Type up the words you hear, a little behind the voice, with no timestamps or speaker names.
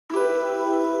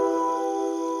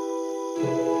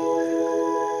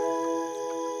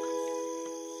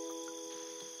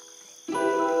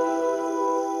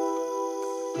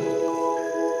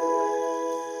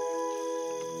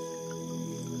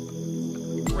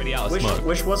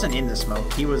Wish wasn't in the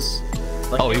smoke. He was.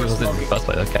 Like, oh, he was in the first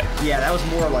place. Okay. Yeah, that was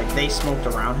more like they smoked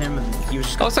around him, and he was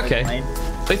just. Oh, it's okay.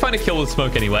 They find a kill with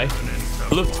smoke anyway.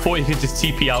 Looked for you could just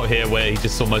TP out here where he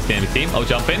just saw most of the enemy team. I'll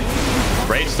jump in.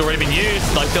 Rage has already been used.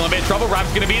 Like still in a bit of trouble. Ram's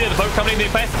going to be there. The boat coming in the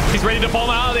play. He's ready to bomb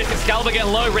out of this. Excalibur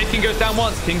getting low. Rage King goes down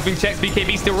once. Kingpin checks.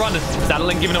 BKB still running.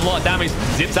 Saddling giving him a lot of damage.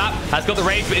 Zips up. Has got the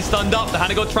rage, but it's stunned up. The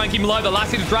Hannah got to try and keep him alive. The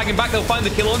last to drag him back. They'll find the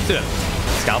kill onto him.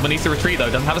 Excalibur needs to retreat though.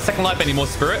 Doesn't have a second life anymore.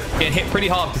 Spirit getting hit pretty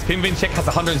hard because Pinvin check has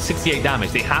 168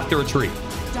 damage. They have to retreat.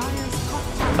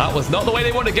 That was not the way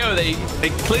they want to go. They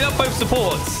clean up both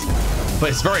supports. But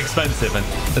it's very expensive, and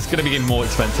it's going to be getting more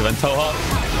expensive. And Toha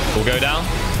will go down.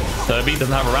 Turby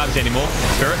doesn't have a Ravage anymore.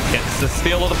 Spirit gets the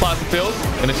steal of the plastic field.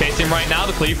 Going to chase him right now.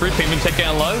 The cleave through. Pinvin check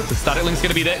getting low. The static link's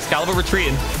going to be there. Excalibur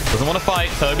retreating. Doesn't want to fight.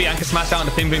 Turby anchor smash out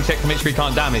into Pinvin check to make sure he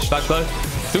can't damage. Flash though.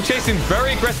 Still chasing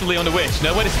very aggressively on the Witch.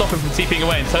 No way to stop him from TPing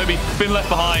away. And Toby been left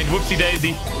behind. Whoopsie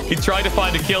daisy. He tried to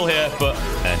find a kill here, but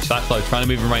Slashflow trying to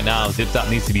move him right now.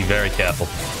 Zipzap needs to be very careful.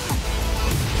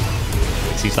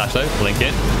 See Slashflow blink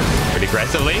in pretty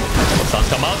aggressively. Sun's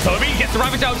come out. Toby gets the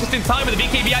Ravage out just in time, and the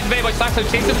BKB activated by Slashflow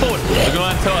chasing forward. Looking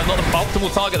around Toa, not the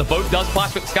optimal target. The boat does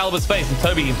flash with Excalibur's face, and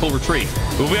Toby in full retreat.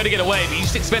 We'll be able to get away, but he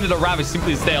just expended a Ravage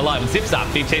simply to stay alive. And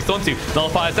Zipzap being chased onto.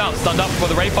 Nullifiers out. Stunned up for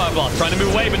the Ray Fire Blast. Trying to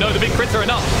move away, but no, the big crits are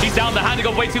enough. He's down. The hand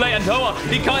got way too late, and Toa,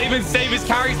 he can't even save his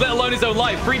carries, let alone his own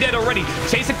life. 3 dead already.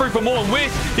 Chasing through for more, and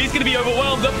Wish, he's going to be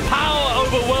overwhelmed. The power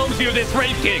overwhelms you, this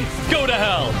Raid King. Go to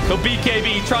hell. The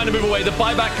BKB trying to move away. The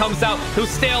buyback comes out. He'll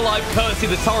stay alive courtesy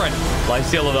of the torrent. Life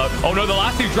Stealer though. Oh no, the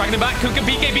last two dragging him back. Kuka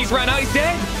BKB's ran out. He's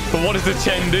dead. But what does the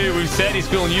Chen do? We've said he's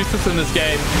feeling useless in this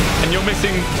game. And you're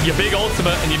missing your big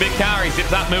ultimate and your big carry. Zip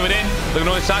that moving in. Looking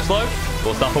on his shash low.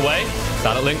 Pull stuff away.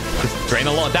 Static Link just drain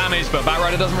a lot of damage, but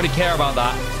Batrider doesn't really care about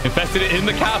that. Infested it in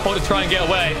the catapult to try and get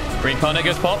away. Reincarnate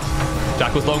goes pop.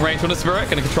 Jackal's long range from the Spirit,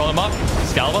 going to control him up.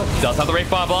 Excalibur does have the Ray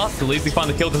Fire Blast. He'll easily find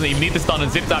the kill, doesn't even need the stun,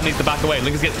 and Zipzap needs to back away.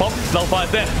 Linkers gets popped.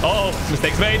 Nullfire's there. Uh oh,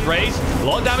 mistakes made. Rage. A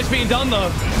lot of damage being done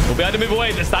though. We'll be able to move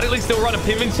away. The Static Link's still running.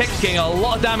 Pinvin check getting a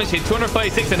lot of damage here.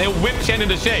 236, and he'll whip Chen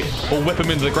into shape or whip him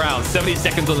into the ground. 70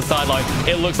 seconds on the sideline.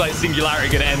 It looks like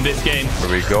Singularity going to end this game. Here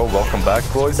we go. Welcome back,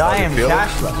 boys. Damn,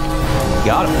 Cashler.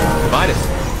 Got him. Minus.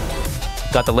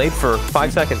 Got delayed for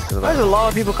 5 seconds. There's a lot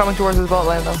of people coming towards this bot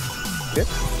lane though. Good.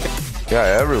 Yeah,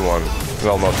 everyone.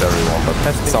 Well, not everyone, but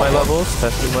testing my levels.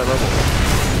 Testing my levels.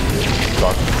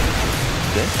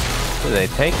 Look at that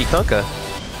tanky Kunkka.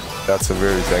 That's a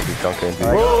very tanky Kunkka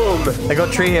indeed. Boom! They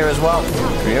got tree here as well.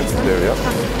 Tree there, yeah.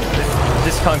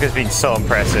 This Kunkka's been so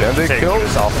impressive. Can they kill?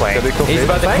 He's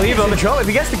about to cleave on the control. If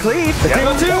he gets the cleave, the cleave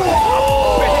on two.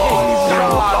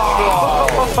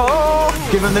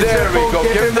 Give him the triple.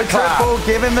 Give him the triple.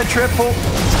 Give him the triple.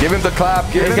 Give him the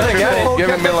clap. Give him the triple. Give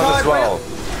him Milan as well.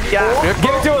 Yeah.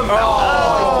 Give it to him.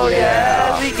 Oh,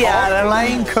 yeah. He got a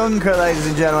lane Kunkka, ladies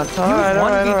and gentlemen. He was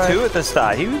 1v2 at the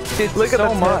start. He did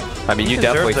so much. I mean, you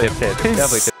definitely tipped it.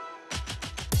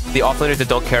 The offlaners that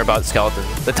don't care about Skeleton.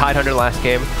 The Tidehunter last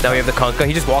game. Now we have the Kunkka.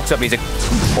 He just walks up and he's like,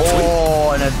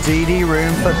 oh, and a DD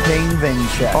room for Pinvin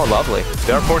check. Oh, lovely.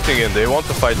 They're porting in. They want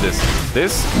to fight this.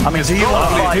 I mean, do you want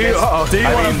to fight this? Do you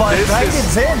want to fight this?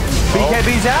 It's in.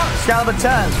 BKB's out. Excalibur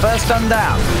turns. First stun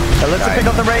down. They look to pick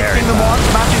up the Raid King once.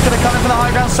 Matthew's going to come in from the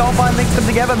high ground. Soulbind links them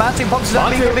together. Matthew pops his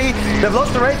up BKB. They've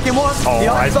lost the Raid King once.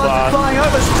 The Ice Blast is flying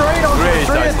over straight on the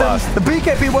three of them. The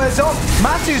BKB wears off.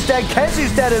 Matthew's dead.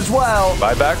 Kezu's dead as well.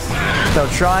 Buybacks. They'll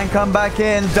try and come back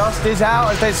in. Dust is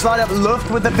out as they slide up Luft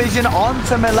with the vision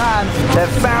onto Milan. They've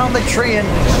found the tree and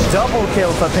double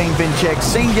kill for Ping Vinchek.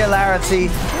 Singularity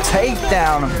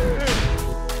takedown.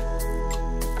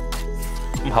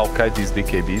 How kite these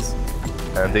BKBs,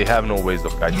 and they have no ways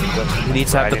of kiting them. He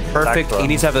needs to have the perfect, he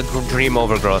needs to have the dream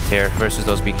overgrowth here versus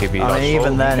those BKBs. I mean,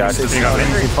 even then, it's not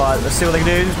an easy fight. Let's see what they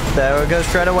can do. There we go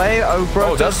straight away.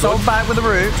 Overgrowth does sold back with the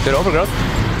root. Good overgrowth.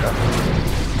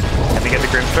 Can they get the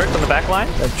Grimstroke on the back line?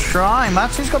 They're trying.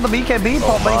 Matsu's got the BKB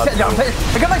pop, but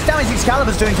look how much damage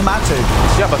Excalibur's doing to Matsu.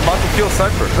 Yeah, but Matsu kills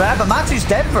Cypher. Yeah, but Matsu's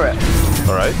dead for it.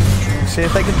 Alright. See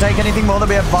if they can take anything more.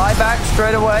 There'll be a buyback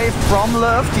straight away from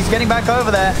Luft. He's getting back over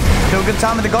there. Still a good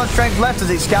time with the God Strength left as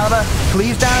Excalibur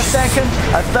cleaves down a second.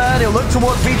 A third. He'll look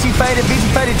towards VT Faded. VT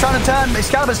Faded trying to turn.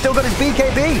 Excalibur's still got his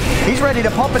BKB. He's ready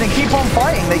to pop it and keep on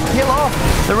fighting. They kill off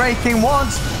the Wraith King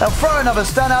once. They'll throw another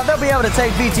stun out. They'll be able to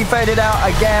take VT Faded out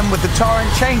again with the Torrent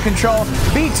chain control.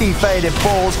 VT Faded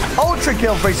falls. Ultra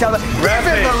kill for Excalibur. Give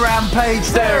him the rampage.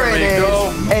 There it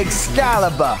is.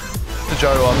 Excalibur. The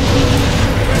gyro up.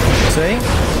 See?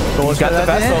 He's got the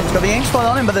vessel. He's got the ink spot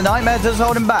on him, but the Nightmare does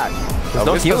hold him back.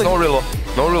 There's no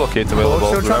relocate available.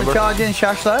 Still trying to charge in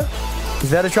Shash though. He's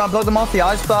there to try and block them off. The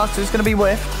Ice Blast is going to be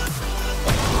whiffed.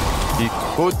 He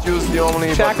could use the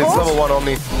Omni, but it's level 1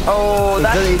 Omni. Oh,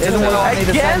 that doesn't want Omni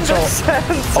the Central.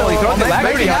 Oh, he throws it back.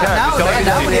 Now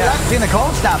with the electricity in the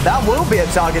cold snap, that will be a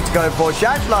target to go for.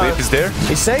 Shashlow. Whip is there.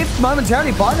 He's saved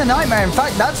momentarily by the Nightmare. In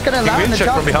fact, that's going to allow him the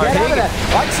chance to get out of there.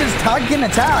 Ike's is tugging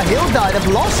the tower. He'll die. They've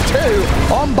lost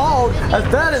 2 on Bold. A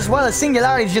third as well as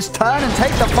Singularity just turn and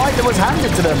take the fight that was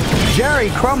handed to them. Jerry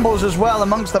crumbles as well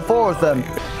amongst the 4 of them.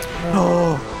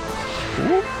 Oh.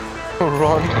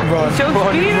 Run.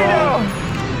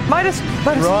 Minus.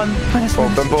 Run.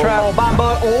 Travel.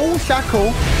 Bambo. Oh,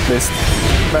 Shackle. Missed.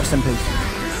 Rest in peace.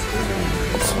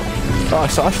 Oh,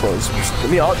 Sashlows.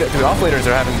 The offlaners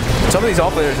are having. Some of these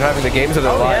offlaners are having the games of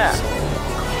their lives.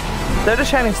 Yeah. They're the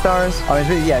shining stars. I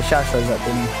mean, yeah, Shashlows up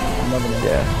in another one.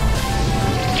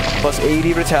 Yeah. Plus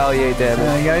 80 retaliate damage.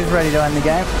 There he goes, ready to end the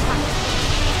game.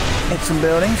 Hit some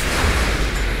buildings.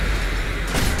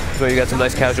 So you got some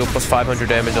nice casual plus 500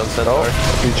 damage on Centaur.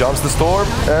 He jumps the storm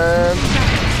and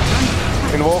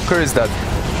Invoker is dead.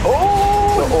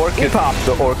 Oh! The Orchid pops.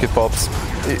 The Orchid pops.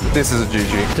 This is a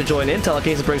GG. To join in,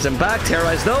 Telekinesis brings them back.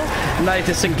 Terrorize though, Knight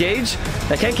disengage.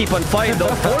 They can't keep on fighting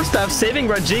though. Force Staff saving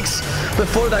Rajix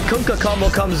before that Kunkka combo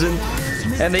comes in.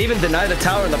 And they even deny the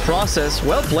tower in the process.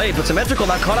 Well played, but Symmetrical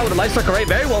not caught out with a Light Strike Array.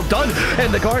 Very well done.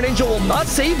 And the Guardian Angel will not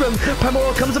save him.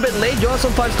 Primordial comes a bit late.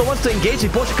 Johnson still wants to engage.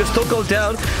 Bush could still go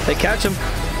down. They catch him.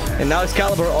 And now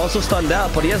Excalibur also stunned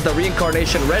out, but he has the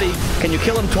reincarnation ready. Can you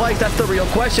kill him twice? That's the real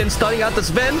question. Stunning out the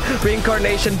Sven.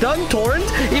 Reincarnation done. Torrent.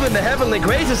 Even the Heavenly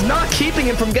Grace is not keeping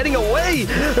him from getting away.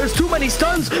 There's too many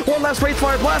stuns. One last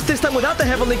Wraithfire Blast, this time without the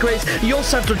Heavenly Grace. You'll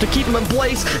Scepter to keep him in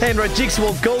place, and Rajix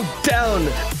will go down.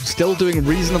 Still doing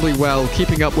reasonably well,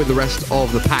 keeping up with the rest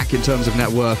of the pack in terms of net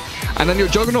worth. And then your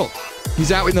Juggernaut.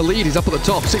 He's out in the lead. He's up at the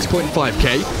top,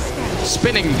 6.5k.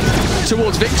 Spinning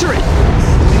towards victory.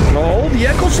 Oh, the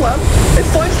Echo Slam. It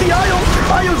finds the Io.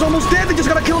 Io's almost dead. They just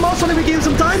gotta kill him off so they regain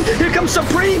some time. Here comes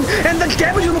Supreme. And the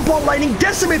damage on the ball lightning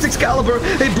decimates Excalibur.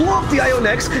 They blow up the Io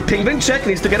next. Penguin check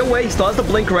needs to get away. He still has the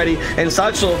blink ready. And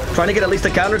Satchel trying to get at least a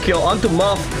counter kill onto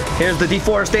Muff. Here's the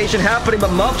deforestation happening,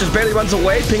 but Muff just barely runs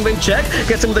away. Penguin check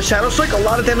gets him with the Shadow Strike. A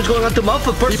lot of damage going on to Muff.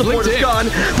 The first support is gone.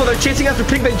 But they're chasing after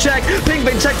Penguin check.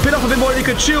 Penguin check bit off a bit more than he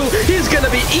could chew. He's gonna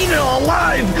be eaten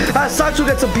alive. As Satchel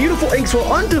gets a beautiful ink swirl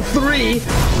onto 3.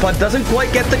 But doesn't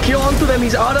quite get the kill onto them.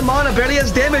 He's out of mana, barely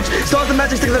has damage. Still has the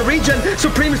magic stick of the regen.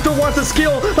 Supreme still wants the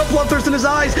skill. The bloodthirst in his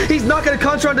eyes. He's not going to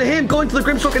contra onto him. Going to the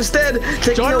Grimstroke instead.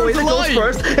 Taking away the ghost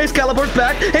first. Excalibur's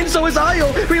back, and so is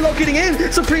Io. Relocating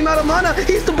in. Supreme out of mana.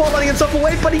 He's the ball letting himself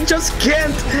away, but he just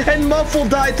can't. And Muff will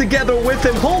die together with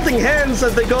him, holding hands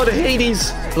as they go to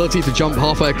Hades. Ability to jump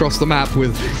halfway across the map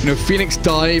with, Phoenix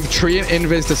Dive, Tree and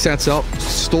Invis to set up,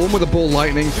 Storm with a Ball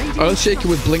Lightning, Earthshaker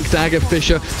with Blink Dagger,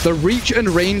 Fisher. The reach and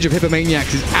range of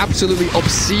Hippomaniacs is absolutely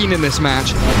obscene in this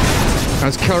match.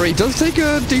 As Curry does take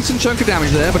a decent chunk of damage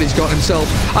there, but he's got himself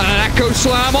an Echo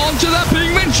Slam onto the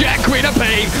Pigman Jack, Queen of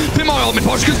Pain. Pimoil,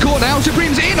 Miposhka's caught now,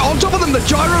 Supreme's in, on top of them, the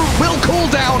Gyro will cool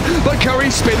down, but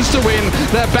Curry spins to win.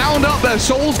 They're bound up, their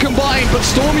souls combined, but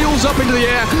Storm Mule's up into the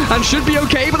air and should be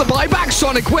okay, but the buyback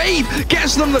Sonic Wave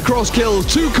gets them the cross kills.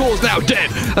 2 cores now dead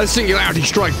as Singularity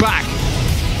strike back.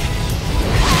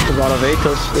 A lot of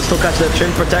Atos. They still catch the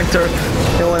Trim Protector.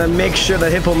 They want to make sure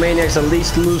that Hippomaniacs at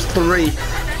least lose 3.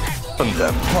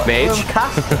 Mage?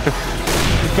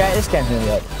 This game's gonna be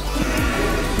up.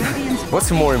 What's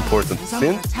more important,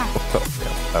 Sin?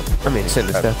 I mean, Sin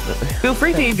is definitely. Feel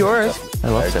free to eat yours. I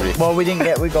love Sin. Well, we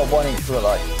got one each for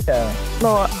like.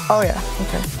 No, oh yeah,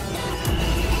 okay.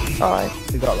 Alright.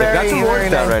 They've got some wards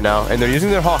down right now, and they're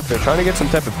using their Hawk. They're trying to get some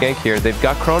type of gank here. They've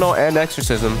got Chrono and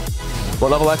Exorcism. What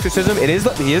level Exorcism? He is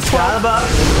 12.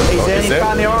 He's in, he's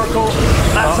found the Oracle.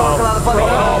 That's all about the funny.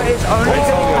 It's only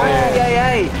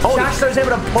Shashlo's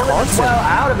able to pull it as well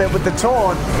out of it with the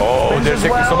taunt. Oh, they're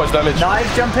taking so much damage. Knife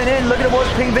jumping in, looking at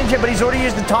what's Ping Vinci, but he's already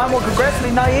used the Time Walk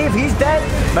aggressively. Naive, he's dead.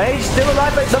 Mage still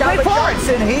alive, but Scalper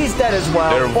Johnson, he's dead as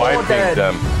well. They're wiping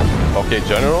them. Okay,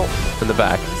 General in the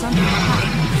back.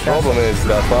 Problem is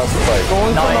that last fight.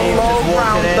 Naive just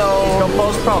walking in. He's got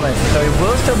false promise, so he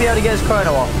will still be able to get his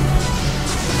Chrono off.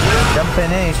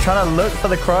 Jumping in, he's trying to look for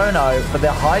the Chrono, but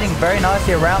they're hiding very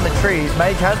nicely around the trees.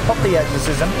 Mage has popped the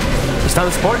Exorcism. He's down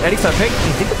the support, and he's not picked.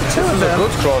 He did the 2 of them.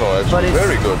 Good Chrono, actually.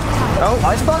 Very good. Oh,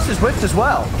 Ice Blast is whipped as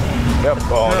well. Yep.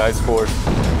 Oh, nice force.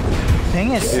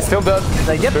 Ping is... He's still dead.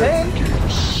 They get ping.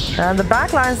 And the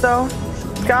backlines though.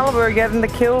 Excalibur getting the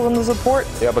kills on the support.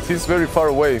 Yeah, but he's very far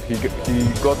away. He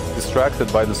got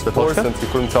distracted by the supports and he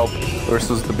couldn't help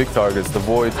versus the big targets, the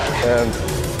Void and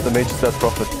the Mage's Death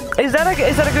Prophet. Is that a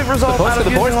good result?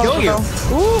 The board's killing you.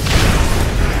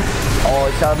 Oh,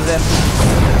 Excalibur's in.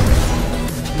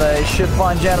 They should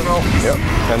find General. Yep.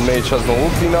 And Mage has the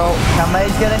ulti now. Can Mage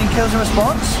get any kills in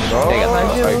response? Oh,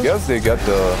 I guess they get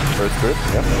the first grip.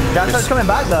 Yeah. Jastro's coming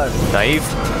back though. Naive.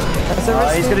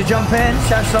 He's going to jump in.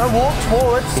 Jastro walks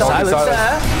forward. Silence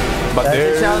there. But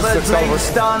there's Excalibur.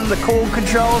 Stun. The core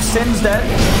control. Sin's dead.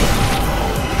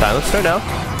 Silence right now.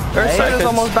 Ursa's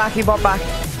almost back. He bought back.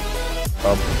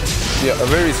 Yeah, a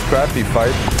very scrappy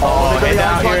fight. Oh, and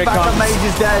now here it comes. Mage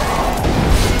is dead.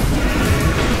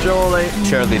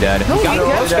 Surely dead. No,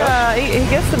 he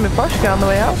gets them in Pushka on the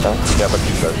way out though. Yeah, but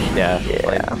he's dead.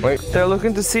 Yeah. Wait. They're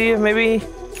looking to see if maybe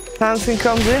Hanskin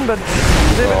comes in, but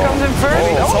if it comes in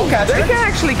first, they can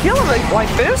actually kill him like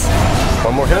this.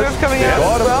 One more hit. There's coming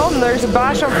out as well, and there's a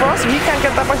bash on Frost. He can't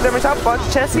get that much damage out, but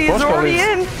Chessie is already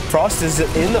in. Frost is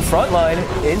in the front line,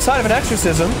 inside of an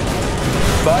exorcism.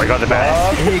 But We got the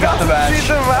bash. he got the bash.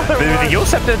 The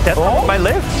Yosef the death might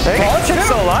live. Frost is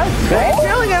still alive. They're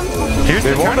killing him. Here's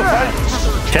They the won the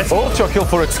turnaround. fight. Ultra kill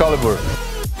for Excalibur.